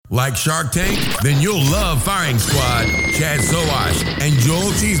Like Shark Tank? Then you'll love Firing Squad. Chad Sowash and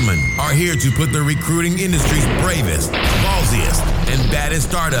Joel Cheeseman are here to put the recruiting industry's bravest, ballsiest, and baddest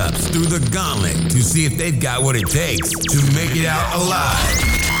startups through the gauntlet to see if they've got what it takes to make it out alive.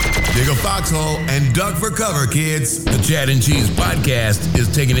 Dig a foxhole and duck for cover, kids. The Chad and Cheese podcast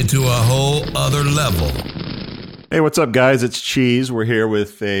is taking it to a whole other level. Hey, what's up, guys? It's Cheese. We're here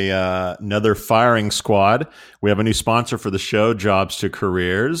with another Firing Squad. We have a new sponsor for the show, Jobs to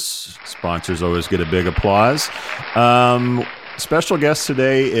Careers. Sponsors always get a big applause. Special guest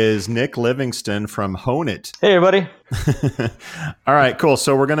today is Nick Livingston from HoneIt. Hey, everybody. All right, cool.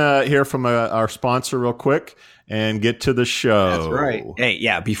 So we're going to hear from our sponsor real quick and get to the show. That's right. Hey,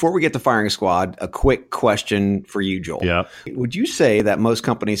 yeah, before we get to Firing Squad, a quick question for you, Joel. Yeah. Would you say that most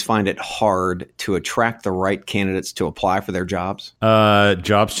companies find it hard to attract the right candidates to apply for their jobs?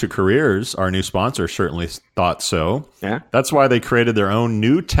 Jobs to Careers, our new sponsor, certainly thought so. Yeah. That's why they created their own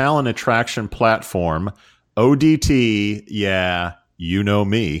new talent attraction platform, ODT. Yeah, you know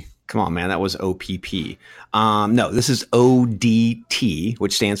me. Come on, man. That was OPP. No, this is ODT,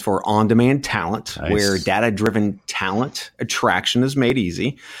 which stands for On-Demand Talent, Nice. where data-driven talent attraction is made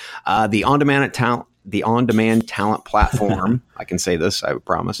easy. The on-demand talent platform, I can say this, I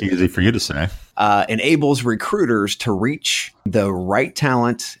promise. Easy for you to say. Enables recruiters to reach the right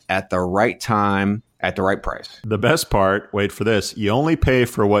talent at the right time at the right price. The best part, wait for this, you only pay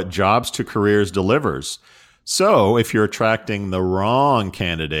for what Jobs to Careers delivers. So if you're attracting the wrong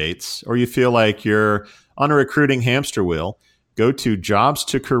candidates or you feel like you're on a recruiting hamster wheel, go to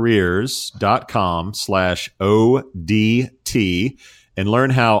jobstocareers.com/ODT and learn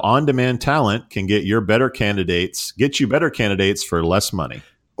how on-demand talent can get you better candidates for less money.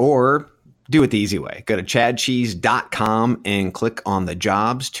 Or do it the easy way. Go to chadcheese.com and click on the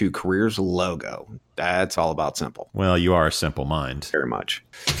Jobs to Careers logo. That's all about simple. Well, you are a simple mind. Very much.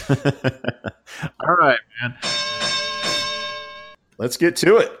 All right, man. Let's get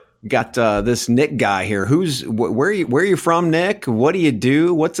to it. Got this Nick guy here. Where are you from, Nick? What do you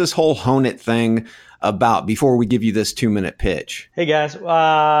do? What's this whole HoneIt thing about before we give you this 2-minute pitch? Hey, guys.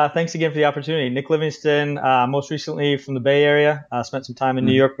 Thanks again for the opportunity. Nick Livingston, most recently from the Bay Area. Spent some time in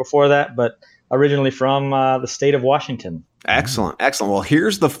New York before that, but originally from the state of Washington. Excellent. Excellent. Well,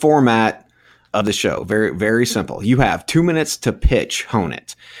 here's the format of the show. Very, very simple. You have 2 minutes to pitch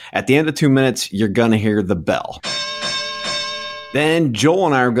HoneIt. At the end of 2 minutes, you're going to hear the bell. Then Joel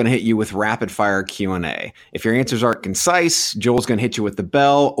and I are going to hit you with rapid fire Q&A. If your answers aren't concise, Joel's going to hit you with the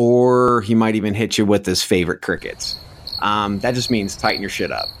bell, or he might even hit you with his favorite crickets. That just means tighten your shit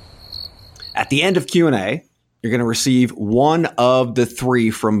up. At the end of Q&A, you're going to receive one of the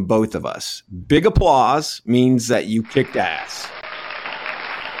three from both of us. Big applause means that you kicked ass.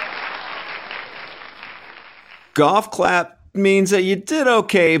 Golf clap means that you did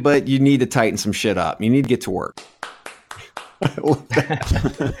okay, but you need to tighten some shit up. You need to get to work. Oh,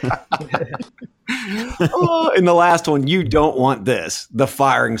 and the last one, you don't want this. The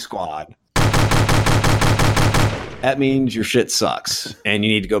Firing Squad. That means your shit sucks and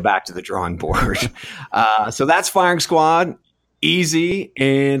you need to go back to the drawing board. So that's Firing Squad. Easy.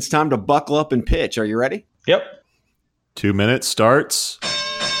 And it's time to buckle up and pitch. Are you ready? Yep. 2 minutes starts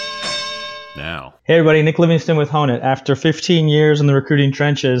now. Hey, everybody. Nick Livingston with HoneIt. After 15 years in the recruiting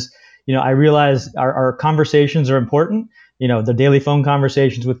trenches, I realized our conversations are important. The daily phone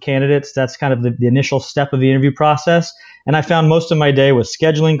conversations with candidates, that's kind of the initial step of the interview process. And I found most of my day was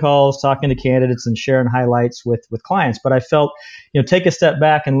scheduling calls, talking to candidates, and sharing highlights with clients. But I felt, take a step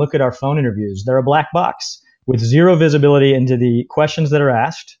back and look at our phone interviews. They're a black box with zero visibility into the questions that are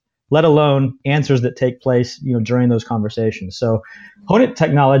asked, let alone answers that take place, during those conversations. So HoneIt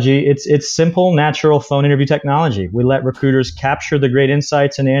technology, it's simple, natural phone interview technology. We let recruiters capture the great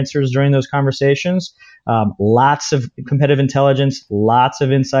insights and answers during those conversations. Lots of competitive intelligence, lots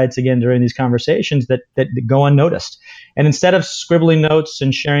of insights again during these conversations that go unnoticed. And instead of scribbling notes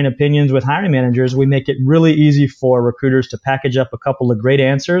and sharing opinions with hiring managers, we make it really easy for recruiters to package up a couple of great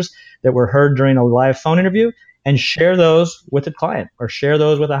answers that were heard during a live phone interview and share those with a client or share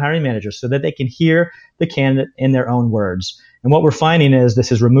those with a hiring manager so that they can hear the candidate in their own words. And what we're finding is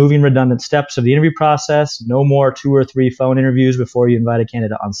this is removing redundant steps of the interview process. No more 2 or 3 phone interviews before you invite a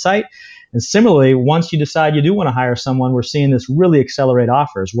candidate on site. And similarly, once you decide you do want to hire someone, we're seeing this really accelerate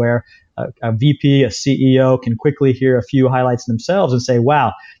offers where a VP, a CEO can quickly hear a few highlights themselves and say,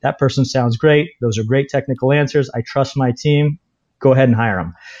 wow, that person sounds great. Those are great technical answers. I trust my team. Go ahead and hire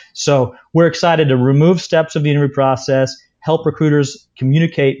them. So we're excited to remove steps of the interview process, help recruiters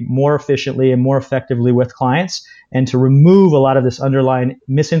communicate more efficiently and more effectively with clients, and to remove a lot of this underlying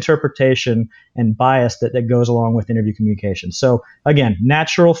misinterpretation and bias that goes along with interview communication. So again,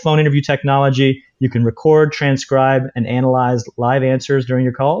 natural phone interview technology. You can record, transcribe, and analyze live answers during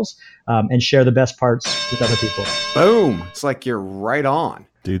your calls, and share the best parts with other people. Boom. It's like you're right on.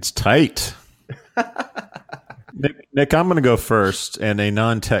 Dude's tight. Nick, I'm going to go first, and a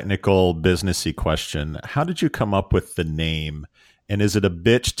non-technical businessy question. How did you come up with the name, and is it a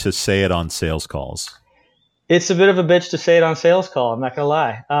bitch to say it on sales calls? It's a bit of a bitch to say it on sales call. I'm not going to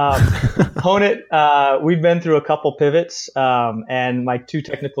lie. HoneIt, we've been through a couple pivots, and my two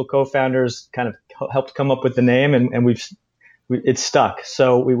technical co-founders kind of helped come up with the name, and it's stuck.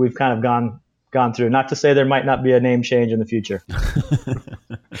 So we've kind of gone through. Not to say there might not be a name change in the future.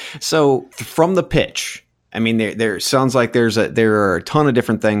 So from the pitch, I mean, there sounds like there are a ton of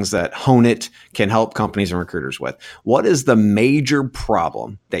different things that HoneIt can help companies and recruiters with. What is the major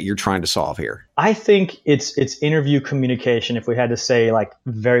problem that you're trying to solve here? I think it's interview communication. If we had to say like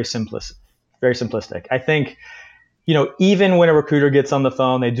very simplistic, I think, even when a recruiter gets on the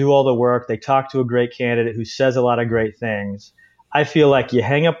phone, they do all the work, they talk to a great candidate who says a lot of great things. I feel like you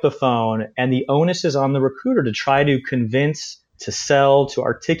hang up the phone and the onus is on the recruiter to try to convince, to sell, to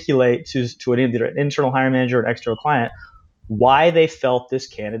articulate to either an internal hiring manager or an external client why they felt this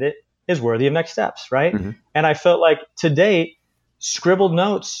candidate is worthy of next steps, right? Mm-hmm. And I felt like to date, scribbled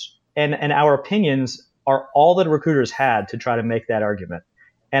notes and our opinions are all that recruiters had to try to make that argument.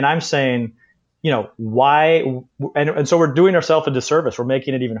 And I'm saying, why? And so we're doing ourselves a disservice. We're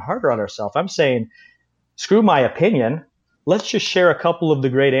making it even harder on ourselves. I'm saying, screw my opinion. Let's just share a couple of the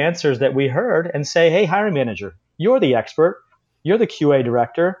great answers that we heard and say, hey, hiring manager, you're the expert. You're the QA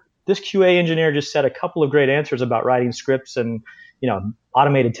director. This QA engineer just said a couple of great answers about writing scripts and,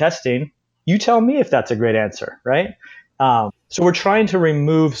 automated testing. You tell me if that's a great answer, right? So we're trying to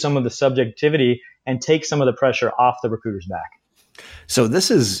remove some of the subjectivity and take some of the pressure off the recruiter's back. So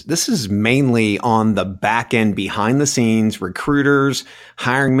this is mainly on the back end, behind the scenes, recruiters,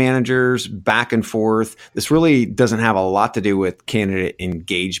 hiring managers, back and forth. This really doesn't have a lot to do with candidate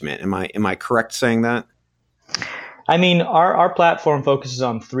engagement. Am I correct saying that? I mean, our platform focuses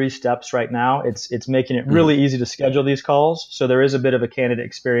on 3 steps right now. It's making it really easy to schedule these calls. So there is a bit of a candidate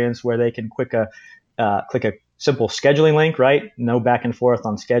experience where they can click a simple scheduling link, right? No back and forth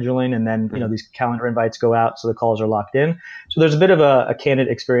on scheduling. And then, these calendar invites go out so the calls are locked in. So there's a bit of a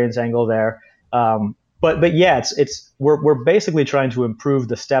candidate experience angle there. But yeah, we're basically trying to improve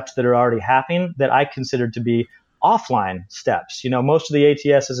the steps that are already happening that I consider to be offline steps. Most of the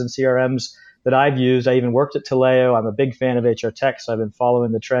ATSs and CRMs that I've used, I even worked at Taleo. I'm a big fan of HR tech, so I've been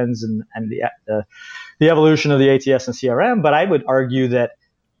following the trends and the evolution of the ATS and CRM. But I would argue that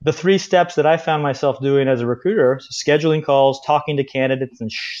the 3 steps that I found myself doing as a recruiter, scheduling calls, talking to candidates,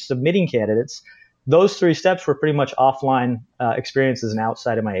 and submitting candidates, those 3 steps were pretty much offline experiences and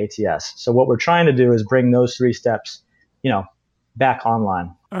outside of my ATS. So what we're trying to do is bring those 3 steps, back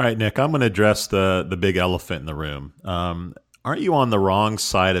online. All right, Nick, I'm going to address the big elephant in the room. Aren't you on the wrong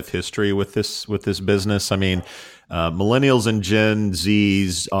side of history with this business? I mean, millennials and Gen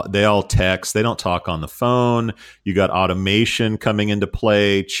Zs, they all text. They don't talk on the phone. You got automation coming into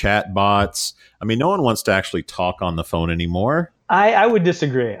play, chat bots. I mean, no one wants to actually talk on the phone anymore. I would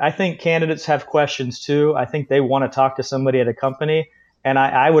disagree. I think candidates have questions too. I think they want to talk to somebody at a company. And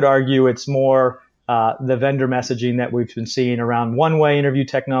I would argue it's more the vendor messaging that we've been seeing around one-way interview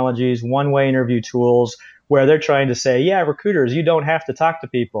technologies, one-way interview tools, where they're trying to say, yeah, recruiters, you don't have to talk to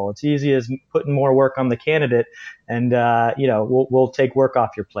people. It's easy as putting more work on the candidate and, we'll take work off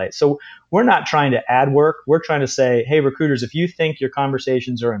your plate. So we're not trying to add work. We're trying to say, hey, recruiters, if you think your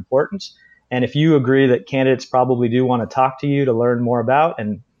conversations are important and if you agree that candidates probably do want to talk to you to learn more about,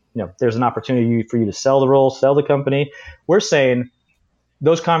 and, there's an opportunity for you to sell the role, sell the company, we're saying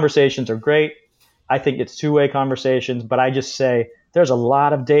those conversations are great. I think it's 2-way conversations, but I just say, there's a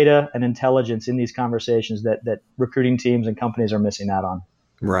lot of data and intelligence in these conversations that recruiting teams and companies are missing out on.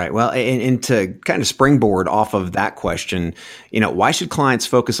 Right. Well, and to kind of springboard off of that question, why should clients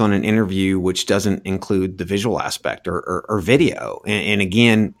focus on an interview which doesn't include the visual aspect or video? And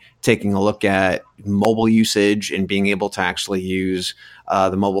again, taking a look at mobile usage and being able to actually use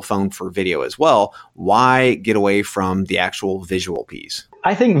the mobile phone for video as well. Why get away from the actual visual piece?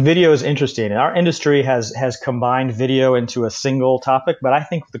 I think video is interesting. Our industry has combined video into a single topic, but I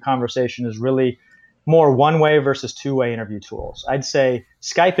think the conversation is really more one-way versus 2-way interview tools. I'd say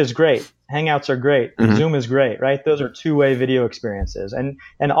Skype is great. Hangouts are great. Mm-hmm. Zoom is great, right? Those are 2-way video experiences.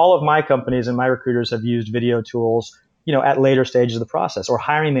 And all of my companies and my recruiters have used video tools, at later stages of the process. Or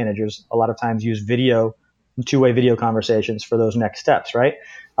hiring managers a lot of times use video two-way video conversations for those next steps, right?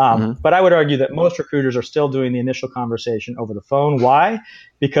 But I would argue that most recruiters are still doing the initial conversation over the phone. Why?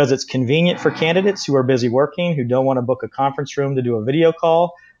 Because it's convenient for candidates who are busy working, who don't want to book a conference room to do a video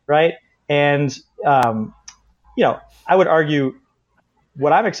call, right? And, I would argue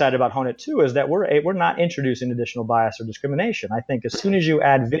what I'm excited about HoneIt too is that we're not introducing additional bias or discrimination. I think as soon as you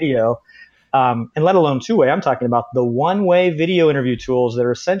add video, and let alone two-way, I'm talking about the one-way video interview tools that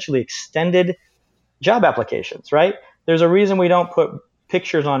are essentially extended job applications, right? There's a reason we don't put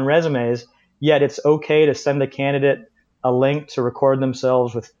pictures on resumes, yet it's okay to send a candidate a link to record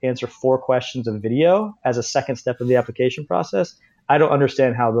themselves with answer 4 questions of video as a second step of the application process. I don't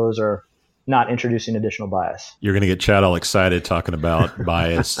understand how those are not introducing additional bias. You're going to get Chad all excited talking about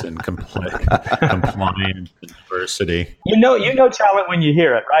bias and compliance and diversity. You know talent when you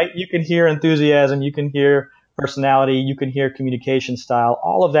hear it, right? You can hear enthusiasm, you can hear personality, you can hear communication style,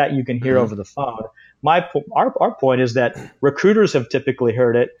 all of that you can hear over the phone. Our point is that recruiters have typically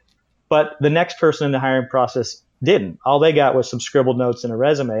heard it, but the next person in the hiring process didn't. All they got was some scribbled notes and a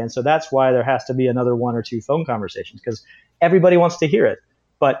resume. And so that's why there has to be another 1 or 2 phone conversations, because everybody wants to hear it.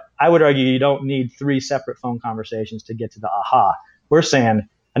 But I would argue you don't need 3 separate phone conversations to get to the aha. We're saying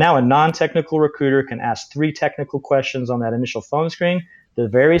now a non-technical recruiter can ask 3 technical questions on that initial phone screen, the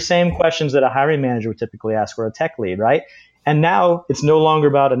very same questions that a hiring manager would typically ask for a tech lead, right? And now it's no longer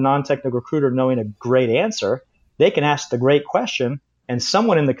about a non-technical recruiter knowing a great answer. They can ask the great question, and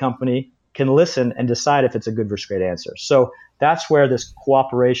someone in the company can listen and decide if it's a good versus great answer. So that's where this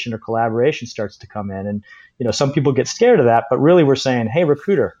cooperation or collaboration starts to come in. And some people get scared of that, but really we're saying, hey,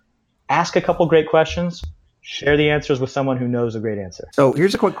 recruiter, ask a couple great questions, share the answers with someone who knows a great answer. So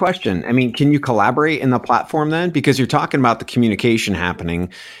here's a quick question. I mean, can you collaborate in the platform then? Because you're talking about the communication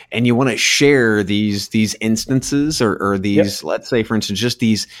happening and you want to share these instances or these, let's say, for instance, just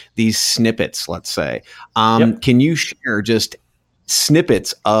these snippets, let's say. Can you share just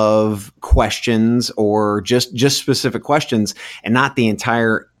snippets of questions or just specific questions and not the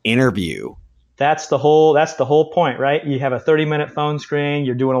entire interview? That's the whole point, right? You have a 30-minute phone screen,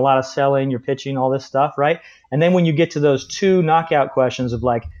 you're doing a lot of selling, you're pitching all this stuff, right? And then when you get to those 2 knockout questions of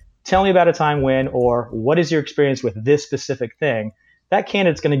like, tell me about a time when, or what is your experience with this specific thing, that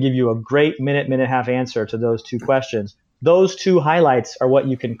candidate's going to give you a great minute and a half answer to those 2 questions. Those 2 highlights are what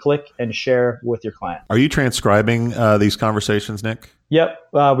you can click and share with your client. Are you transcribing these conversations, Nick? Yep.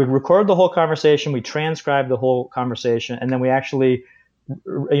 We record the whole conversation, we transcribe the whole conversation, and then we actually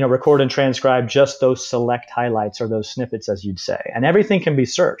record and transcribe just those select highlights or those snippets, as you'd say. And everything can be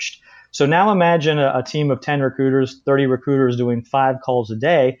searched. So now imagine a team of 10 recruiters, 30 recruiters doing 5 calls a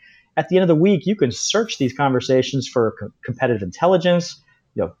day. At the end of the week, you can search these conversations for competitive intelligence,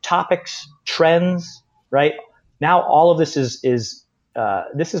 topics, trends, right? Now all of this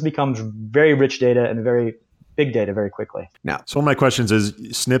this becomes very rich data and very big data very quickly. Now, so one of my questions is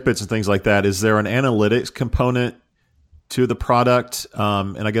snippets and things like that. Is there an analytics component to the product?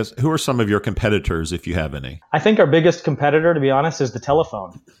 And I guess, who are some of your competitors, if you have any? I think our biggest competitor, to be honest, is the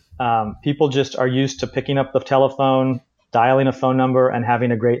telephone. People just are used to picking up the telephone, dialing a phone number, and having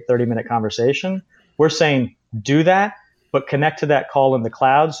a great 30-minute conversation. We're saying do that, but connect to that call in the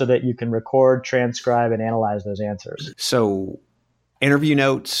cloud so that you can record, transcribe, and analyze those answers. So interview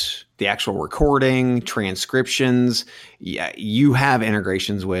notes, the actual recording, transcriptions, you have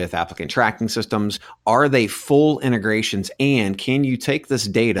integrations with applicant tracking systems. Are they full integrations? And can you take this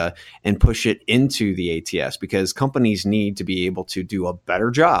data and push it into the ATS? Because companies need to be able to do a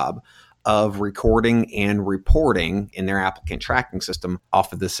better job of recording and reporting in their applicant tracking system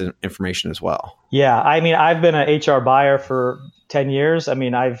off of this information as well. Yeah, I mean, I've been an HR buyer for 10 years. I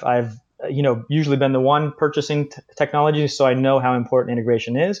mean, I've usually been the one purchasing technology, so I know how important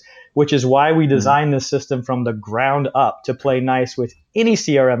integration is, which is why we designed this system from the ground up to play nice with any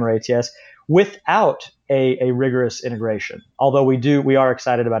CRM or ATS without a rigorous integration. Although we are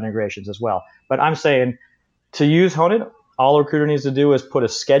excited about integrations as well. But I'm saying to use HoneIt, all a recruiter needs to do is put a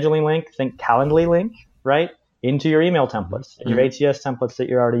scheduling link, think Calendly link, right, into your email templates, and your ATS templates that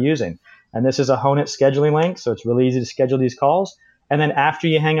you're already using. And this is a HoneIt scheduling link, so it's really easy to schedule these calls. And then after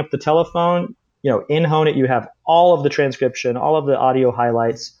you hang up the telephone, in HoneIt, you have all of the transcription, all of the audio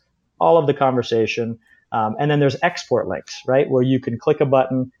highlights, all of the conversation. And then there's export links, right, where you can click a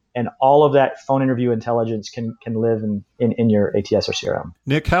button and all of that phone interview intelligence can live in your ATS or CRM.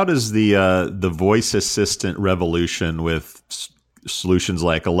 Nick, how does the voice assistant revolution with solutions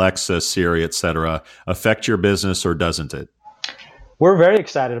like Alexa, Siri, et cetera, affect your business, or doesn't it? We're very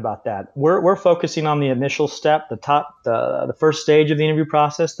excited about that. We're focusing on the initial step, the first stage of the interview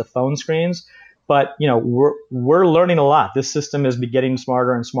process, the phone screens. But we're learning a lot. This system is getting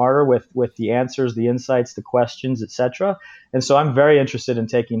smarter and smarter with the answers, the insights, the questions, etc. And so I'm very interested in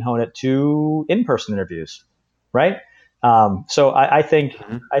taking HoneIt to in-person interviews, right? So I think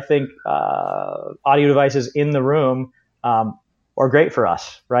audio devices in the room are great for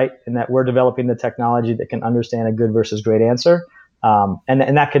us, right? In that we're developing the technology that can understand a good versus great answer.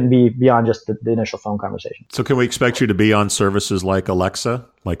 And that can be beyond just the initial phone conversation. So can we expect you to be on services like Alexa?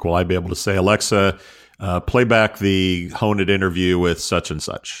 Like, will I be able to say, Alexa, play back the HoneIt interview with such and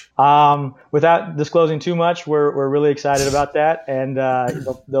such? Without disclosing too much, we're really excited about that. And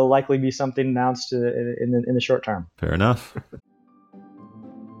there'll likely be something announced in the short term. Fair enough.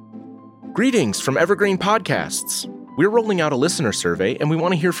 Greetings from Evergreen Podcasts. We're rolling out a listener survey, and we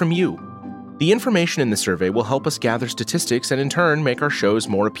want to hear from you. The information in the survey will help us gather statistics and in turn make our shows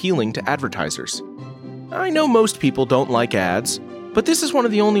more appealing to advertisers. I know most people don't like ads, but this is one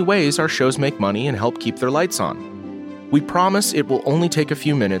of the only ways our shows make money and help keep their lights on. We promise it will only take a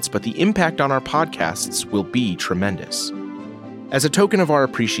few minutes, but the impact on our podcasts will be tremendous. As a token of our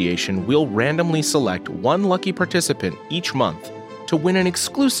appreciation, we'll randomly select one lucky participant each month to win an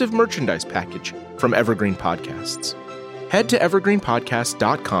exclusive merchandise package from Evergreen Podcasts. Head to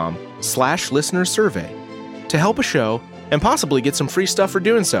evergreenpodcast.com/listener survey to help a show and possibly get some free stuff for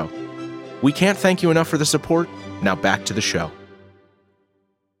doing so. We can't thank you enough for the support. Now back to the show.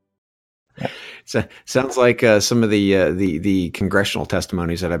 So, sounds like some of the congressional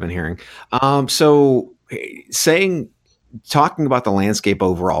testimonies that I've been hearing. Talking about the landscape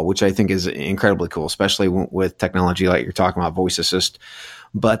overall, which I think is incredibly cool, especially with technology like you're talking about, voice assist.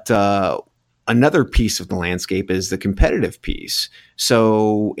 But another piece of the landscape is the competitive piece.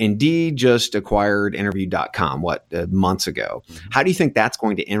 So Indeed just acquired interview.com, months ago. Mm-hmm. How do you think that's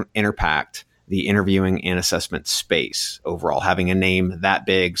going to impact the interviewing and assessment space overall, having a name that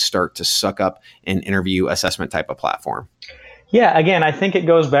big start to suck up an interview assessment type of platform? Yeah, again, I think it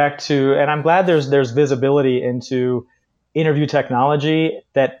goes back to, and I'm glad there's visibility into interview technology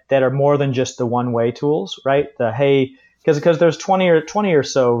that are more than just the one-way tools, right? Because there's 20 or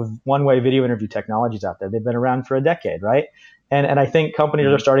so one-way video interview technologies out there. They've been around for a decade, right? And I think companies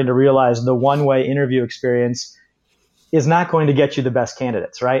are starting to realize the one-way interview experience is not going to get you the best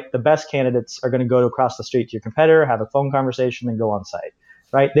candidates, right? The best candidates are going to go across the street to your competitor, have a phone conversation, and go on site,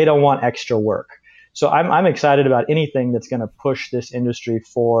 right? They don't want extra work. So I'm excited about anything that's going to push this industry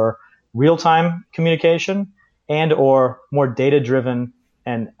for real-time communication and or more data-driven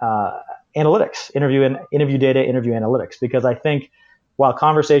and analytics, interview data, interview analytics. Because I think while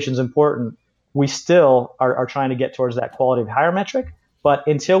conversation is important, we still are trying to get towards that quality of hire metric. But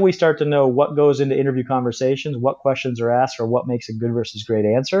until we start to know what goes into interview conversations, what questions are asked, or what makes a good versus great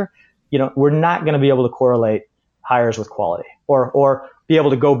answer, we're not going to be able to correlate hires with quality or be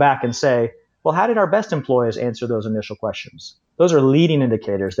able to go back and say, well, how did our best employees answer those initial questions? Those are leading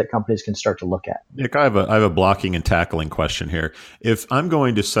indicators that companies can start to look at. Nick, I have a blocking and tackling question here. If I'm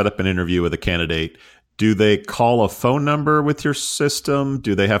going to set up an interview with a candidate, do they call a phone number with your system?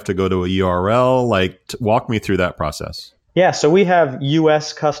 Do they have to go to a URL? Walk me through that process. Yeah, so we have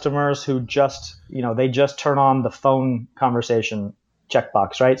U.S. customers who just turn on the phone conversation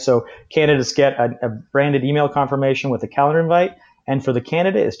checkbox, right? So candidates get a branded email confirmation with a calendar invite. And for the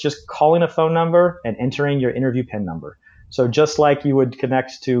candidate, it's just calling a phone number and entering your interview PIN number. So just like you would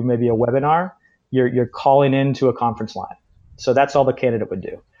connect to maybe a webinar, you're calling into a conference line. So that's all the candidate would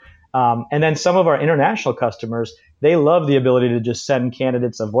do. And then some of our international customers, they love the ability to just send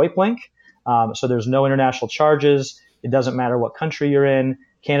candidates a VoIP link. So there's no international charges. It doesn't matter what country you're in.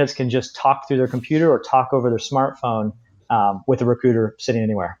 Candidates can just talk through their computer or talk over their smartphone with a recruiter sitting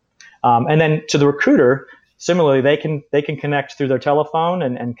anywhere. And then to the recruiter, similarly, they can connect through their telephone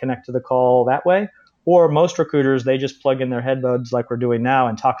and connect to the call that way. Or most recruiters, they just plug in their headbuds like we're doing now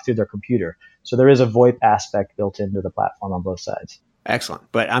and talk through their computer. So there is a VoIP aspect built into the platform on both sides.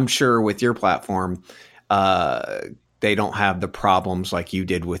 Excellent. But I'm sure with your platform, they don't have the problems like you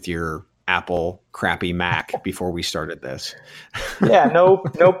did with your Apple crappy Mac before we started this. Yeah, no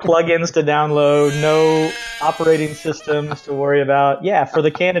plugins to download, no operating systems to worry about. Yeah, for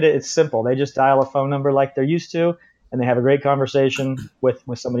the candidate, it's simple. They just dial a phone number like they're used to, and they have a great conversation with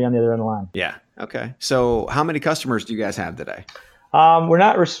somebody on the other end of the line. Yeah. Okay. So how many customers do you guys have today? We're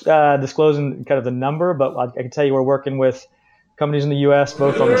not disclosing kind of the number, but I can tell you we're working with companies in the U.S.,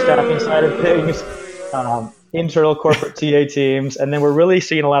 both on the staffing side of things, internal corporate TA teams, and then we're really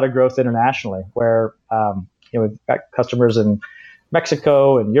seeing a lot of growth internationally where we've got customers in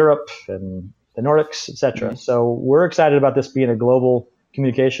Mexico and Europe and the Nordics, et cetera. Mm-hmm. So we're excited about this being a global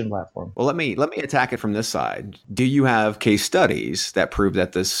communication platform. Well, let me attack it from this side. Do you have case studies that prove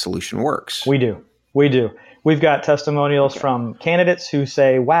that this solution works? We do. We've got testimonials from candidates who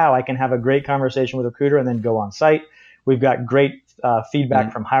say, wow, I can have a great conversation with a recruiter and then go on site. We've got great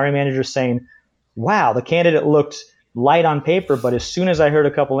feedback from hiring managers saying, wow, the candidate looked light on paper, but as soon as I heard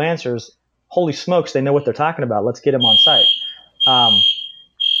a couple answers, holy smokes, they know what they're talking about. Let's get them on site.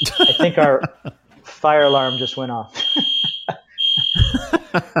 I think our fire alarm just went off.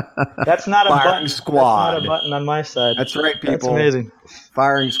 That's not a button. Squad. That's not a button on my side. That's right, people. That's amazing.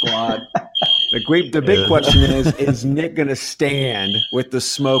 Firing squad. The big question is Nick going to stand with the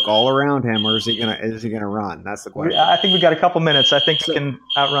smoke all around him, or is he going to run? That's the question. I think we got a couple minutes. I think we can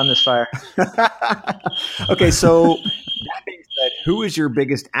outrun this fire. Okay, so that being said, who is your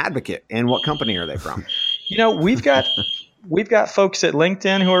biggest advocate, and what company are they from? We've got folks at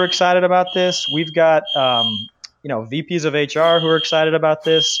LinkedIn who are excited about this. We've got VPs of HR who are excited about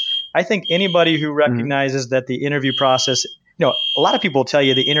this. I think anybody who recognizes that the interview process, a lot of people will tell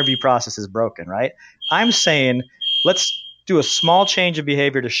you the interview process is broken, right? I'm saying let's do a small change of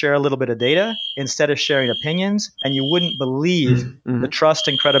behavior to share a little bit of data instead of sharing opinions. And you wouldn't believe the trust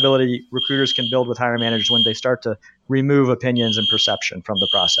and credibility recruiters can build with hiring managers when they start to remove opinions and perception from the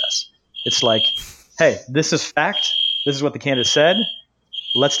process. It's like, hey, this is fact. This is what the candidate said.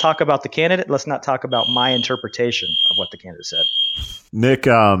 Let's talk about the candidate. Let's not talk about my interpretation of what the candidate said. Nick,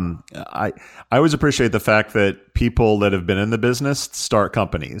 I always appreciate the fact that people that have been in the business start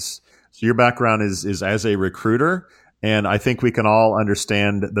companies. So your background is as a recruiter, and I think we can all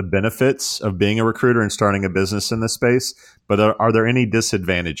understand the benefits of being a recruiter and starting a business in this space. But are there any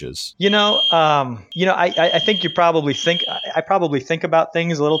disadvantages? I think I probably think about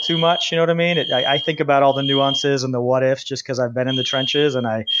things a little too much. You know what I mean? I think about all the nuances and the what ifs just because I've been in the trenches,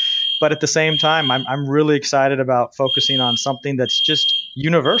 but at the same time, I'm really excited about focusing on something that's just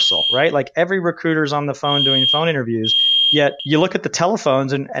universal, right? Like every recruiter's on the phone doing phone interviews. Yet you look at the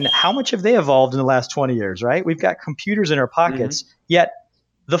telephones and how much have they evolved in the last 20 years, right? We've got computers in our pockets, yet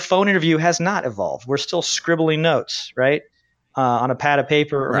the phone interview has not evolved. We're still scribbling notes, right? On a pad of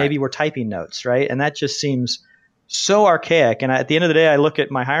paper, or maybe we're typing notes, right? And that just seems so archaic. And at the end of the day, I look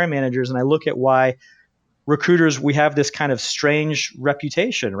at my hiring managers and I look at why recruiters, we have this kind of strange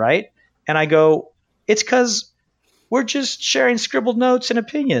reputation, right? And I go, it's because we're just sharing scribbled notes and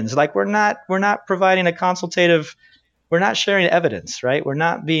opinions. Like we're not providing a consultative. We're not sharing evidence, right? We're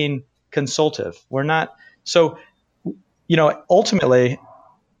not being consultative. We're not. So, ultimately,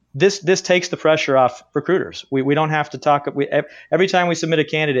 this takes the pressure off recruiters. We don't have to talk. Every time we submit a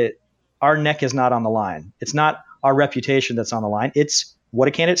candidate, our neck is not on the line. It's not our reputation that's on the line. It's what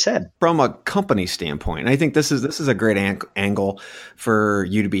a candidate said. From a company standpoint, I think this is a great angle for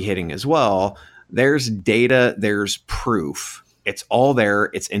you to be hitting as well. There's data, there's proof. It's all there.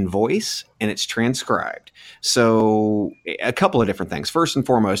 It's in voice and it's transcribed. So a couple of different things. First and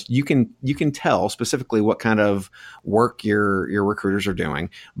foremost, you can tell specifically what kind of work your recruiters are doing,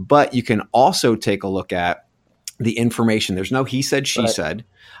 but you can also take a look at the information. There's no he said, she said.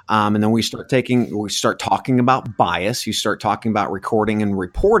 And then we start talking about bias. You start talking about recording and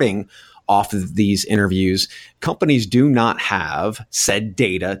reporting off of these interviews. Companies do not have said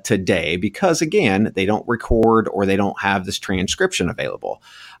data today because, again, they don't record or they don't have this transcription available.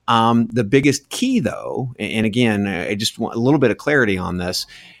 The biggest key, though, and again, I just want a little bit of clarity on this.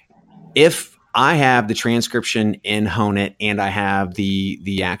 If I have the transcription in HoneIt and I have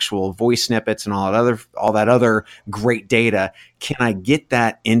the actual voice snippets and all that other great data, can I get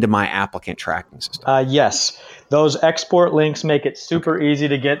that into my applicant tracking system? Yes. Those export links make it super easy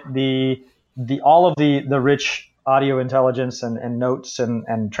to get all of the rich audio intelligence and notes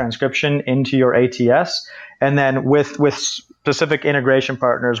and transcription into your ATS. And then with specific integration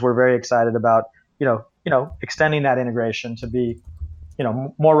partners, we're very excited about, extending that integration to be,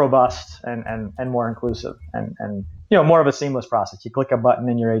 more robust and more inclusive and more of a seamless process. You click a button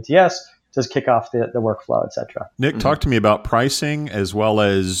in your ATS, just kick off the workflow, et cetera. Nick, talk to me about pricing as well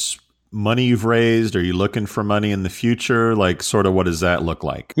as money you've raised. Are you looking for money in the future? Like, sort of, what does that look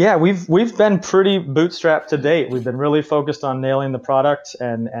like? Yeah, we've been pretty bootstrapped to date. We've been really focused on nailing the product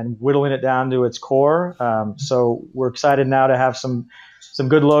and whittling it down to its core. So we're excited now to have some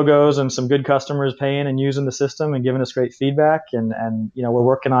good logos and some good customers paying and using the system and giving us great feedback. And we're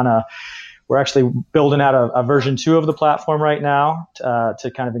working on we're actually building out a version 2 of the platform right now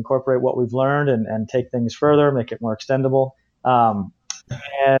to kind of incorporate what we've learned and take things further, make it more extendable.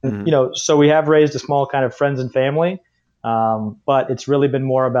 So we have raised a small kind of friends and family, but it's really been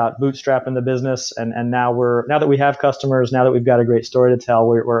more about bootstrapping the business. And now that we have customers, now that we've got a great story to tell,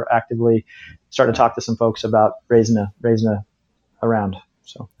 we're actively starting to talk to some folks about raising a around.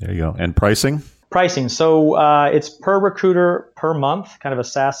 So there you go. And pricing? Pricing. So it's per recruiter per month, kind of a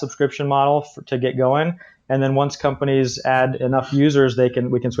SaaS subscription model to get going. And then once companies add enough users,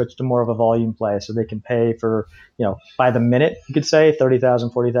 we can switch to more of a volume play. So they can pay for, by the minute, you could say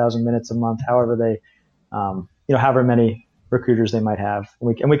 30,000, 40,000 minutes a month, however they, however many recruiters they might have.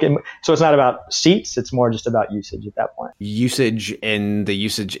 So it's not about seats. It's more just about usage at that point. Usage, and the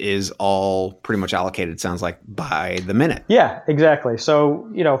usage is all pretty much allocated, sounds like, by the minute. Yeah, exactly. So,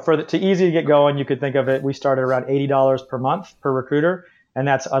 to easy to get going, you could think of it. We started around $80 per month per recruiter, and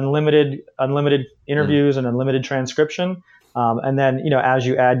that's unlimited interviews and unlimited transcription. And then, as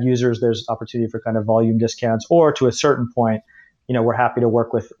you add users, there's opportunity for kind of volume discounts, or to a certain point, we're happy to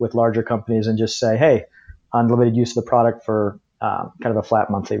work with larger companies and just say, hey, unlimited use of the product for kind of a flat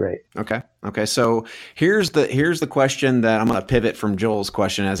monthly rate. Okay. So here's the question that I'm going to pivot from Joel's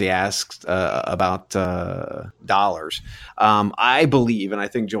question as he asked about dollars. I believe, and I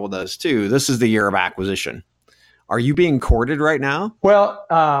think Joel does too, this is the year of acquisition. Are you being courted right now? Well,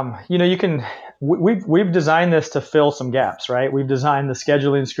 we've designed this to fill some gaps, right? We've designed the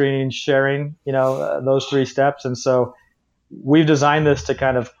scheduling, screening, sharing, those 3 steps. And so we've designed this to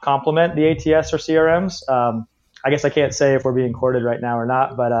kind of complement the ATS or CRMs. I guess I can't say if we're being courted right now or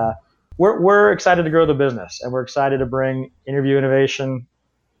not, but we're excited to grow the business, and we're excited to bring interview innovation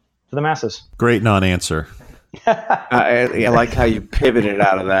to the masses. Great non-answer. I like how you pivoted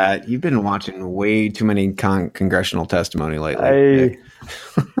out of that. You've been watching way too many congressional testimony lately.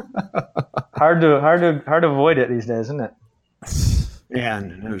 Hard to avoid it these days, isn't it? Yeah,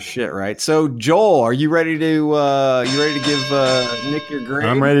 no shit, right? So, Joel, are you ready to give Nick your grade?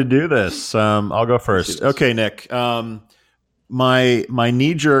 I'm ready to do this. I'll go first. Okay, Nick. My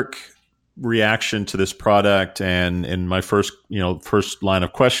knee-jerk reaction to this product and my first line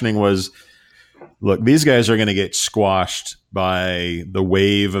of questioning was, look, these guys are going to get squashed by the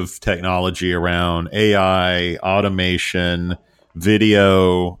wave of technology around AI, automation,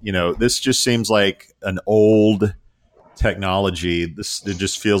 video. This just seems like an old technology. It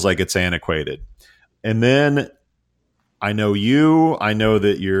just feels like it's antiquated. And then I know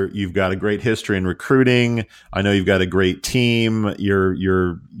that you've got a great history in recruiting. I know you've got a great team.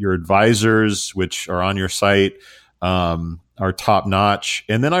 Your advisors, which are on your site, are top notch.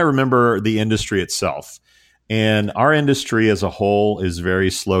 And then I remember the industry itself. And our industry as a whole is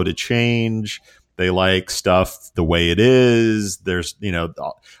very slow to change. They like stuff the way it is. There's,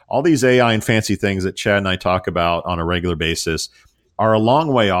 all these AI and fancy things that Chad and I talk about on a regular basis are a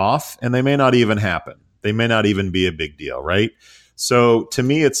long way off, and they may not even happen. They may not even be a big deal, right? So to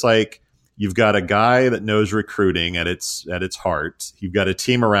me, it's like you've got a guy that knows recruiting at its heart. You've got a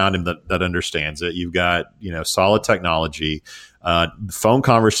team around him that understands it. You've got, solid technology. The phone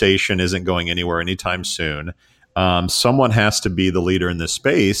conversation isn't going anywhere anytime soon. Someone has to be the leader in this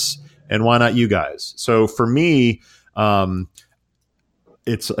space. And why not you guys? So for me,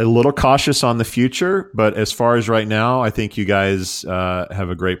 it's a little cautious on the future, but as far as right now, I think you guys have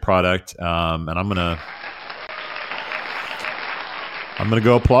a great product, and I'm gonna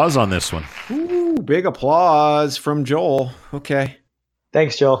go applause on this one. Ooh, big applause from Joel. Okay,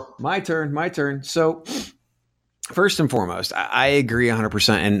 thanks, Joel. My turn. So, first and foremost, I agree 100%.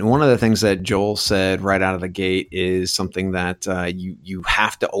 And one of the things that Joel said right out of the gate is something that you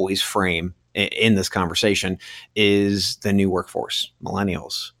have to always frame in this conversation is the new workforce,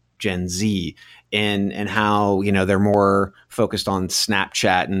 millennials, Gen Z, and how, they're more focused on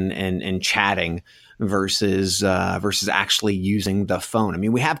Snapchat and chatting versus actually using the phone. I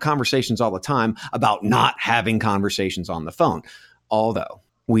mean, we have conversations all the time about not having conversations on the phone, although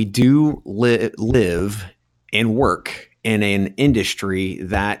we do live and work in an industry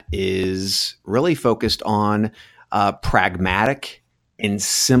that is really focused on pragmatic and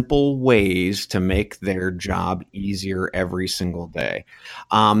simple ways to make their job easier every single day.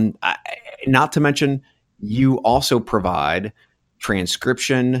 Not to mention, you also provide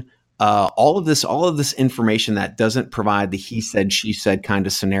transcription, all of this information that doesn't provide the he said, she said kind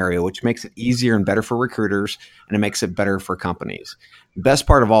of scenario, which makes it easier and better for recruiters, and it makes it better for companies. Best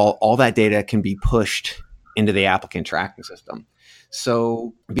part of all that data can be pushed into the applicant tracking system.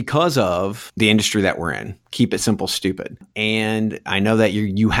 So because of the industry that we're in, keep it simple, stupid. And I know that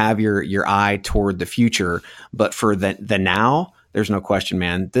you have your eye toward the future, but for the now, there's no question,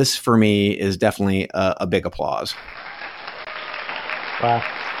 man. This for me is definitely a big applause. Wow.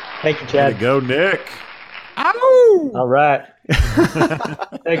 Thank you, Chad. Way to go, Nick. Ow! All right.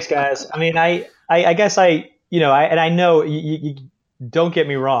 Thanks, guys. I mean, I guess I know you don't get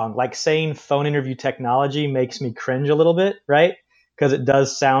me wrong. Like, saying phone interview technology makes me cringe a little bit, right? Because it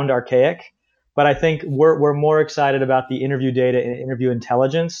does sound archaic. But I think we're more excited about the interview data and interview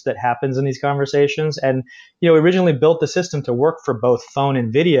intelligence that happens in these conversations. And, we originally built the system to work for both phone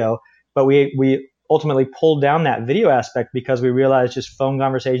and video, but we ultimately pulled down that video aspect because we realized just phone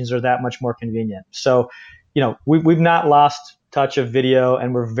conversations are that much more convenient. So, we've not lost touch of video,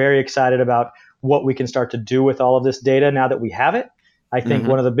 and we're very excited about what we can start to do with all of this data now that we have it. I think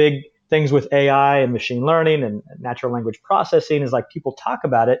one of the big things with AI and machine learning and natural language processing is like people talk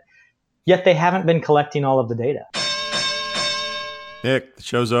about it, yet they haven't been collecting all of the data. Nick, the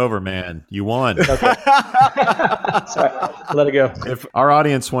show's over, man. You won. Okay. Sorry, let it go. If our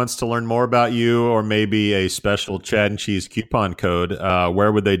audience wants to learn more about you or maybe a special Chad and Cheese coupon code,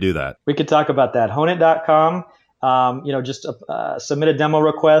 where would they do that? We could talk about that. HoneIt.com. Just submit a demo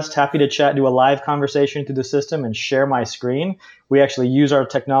request. Happy to chat, do a live conversation through the system and share my screen. We actually use our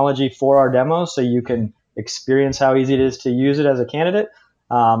technology for our demos so you can experience how easy it is to use it as a candidate.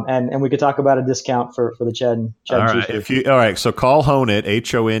 And we could talk about a discount for the Chad all and right, Cheese. All right. So call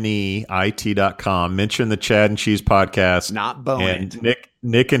HoneIt, HoneIt.com. Mention the Chad and Cheese podcast. Not boned. And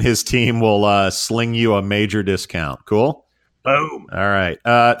Nick and his team will sling you a major discount. Cool? Boom. All right.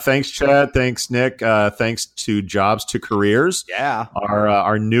 Thanks, Chad. Thanks, Nick. Thanks to Jobs to Careers. Yeah.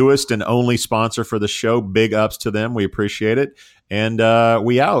 Our newest and only sponsor for the show. Big ups to them. We appreciate it. And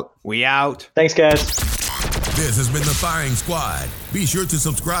we out. We out. Thanks, guys. This has been the Firing Squad. Be sure to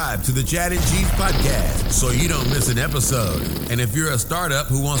subscribe to the Chad and Cheese podcast so you don't miss an episode. And if you're a startup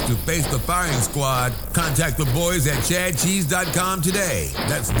who wants to face the Firing Squad, contact the boys at chadcheese.com today.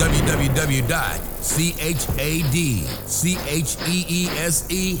 That's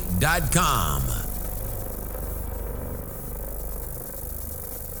www.chadcheese.com.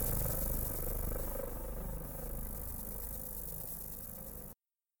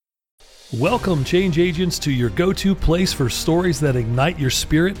 Welcome, change agents, to your go-to place for stories that ignite your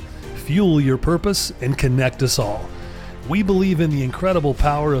spirit, fuel your purpose, and connect us all. We believe in the incredible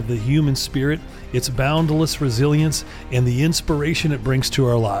power of the human spirit, its boundless resilience, and the inspiration it brings to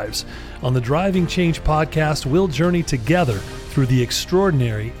our lives. On the Driving Change podcast, we'll journey together through the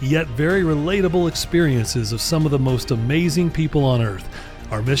extraordinary yet very relatable experiences of some of the most amazing people on earth.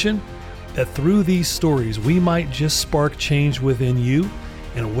 Our mission? That through these stories, we might just spark change within you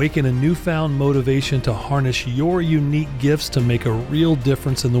and awaken a newfound motivation to harness your unique gifts to make a real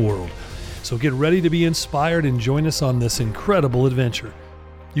difference in the world. So get ready to be inspired and join us on this incredible adventure.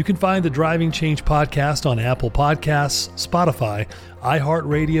 You can find the Driving Change podcast on Apple Podcasts, Spotify,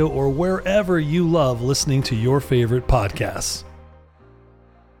 iHeartRadio, or wherever you love listening to your favorite podcasts.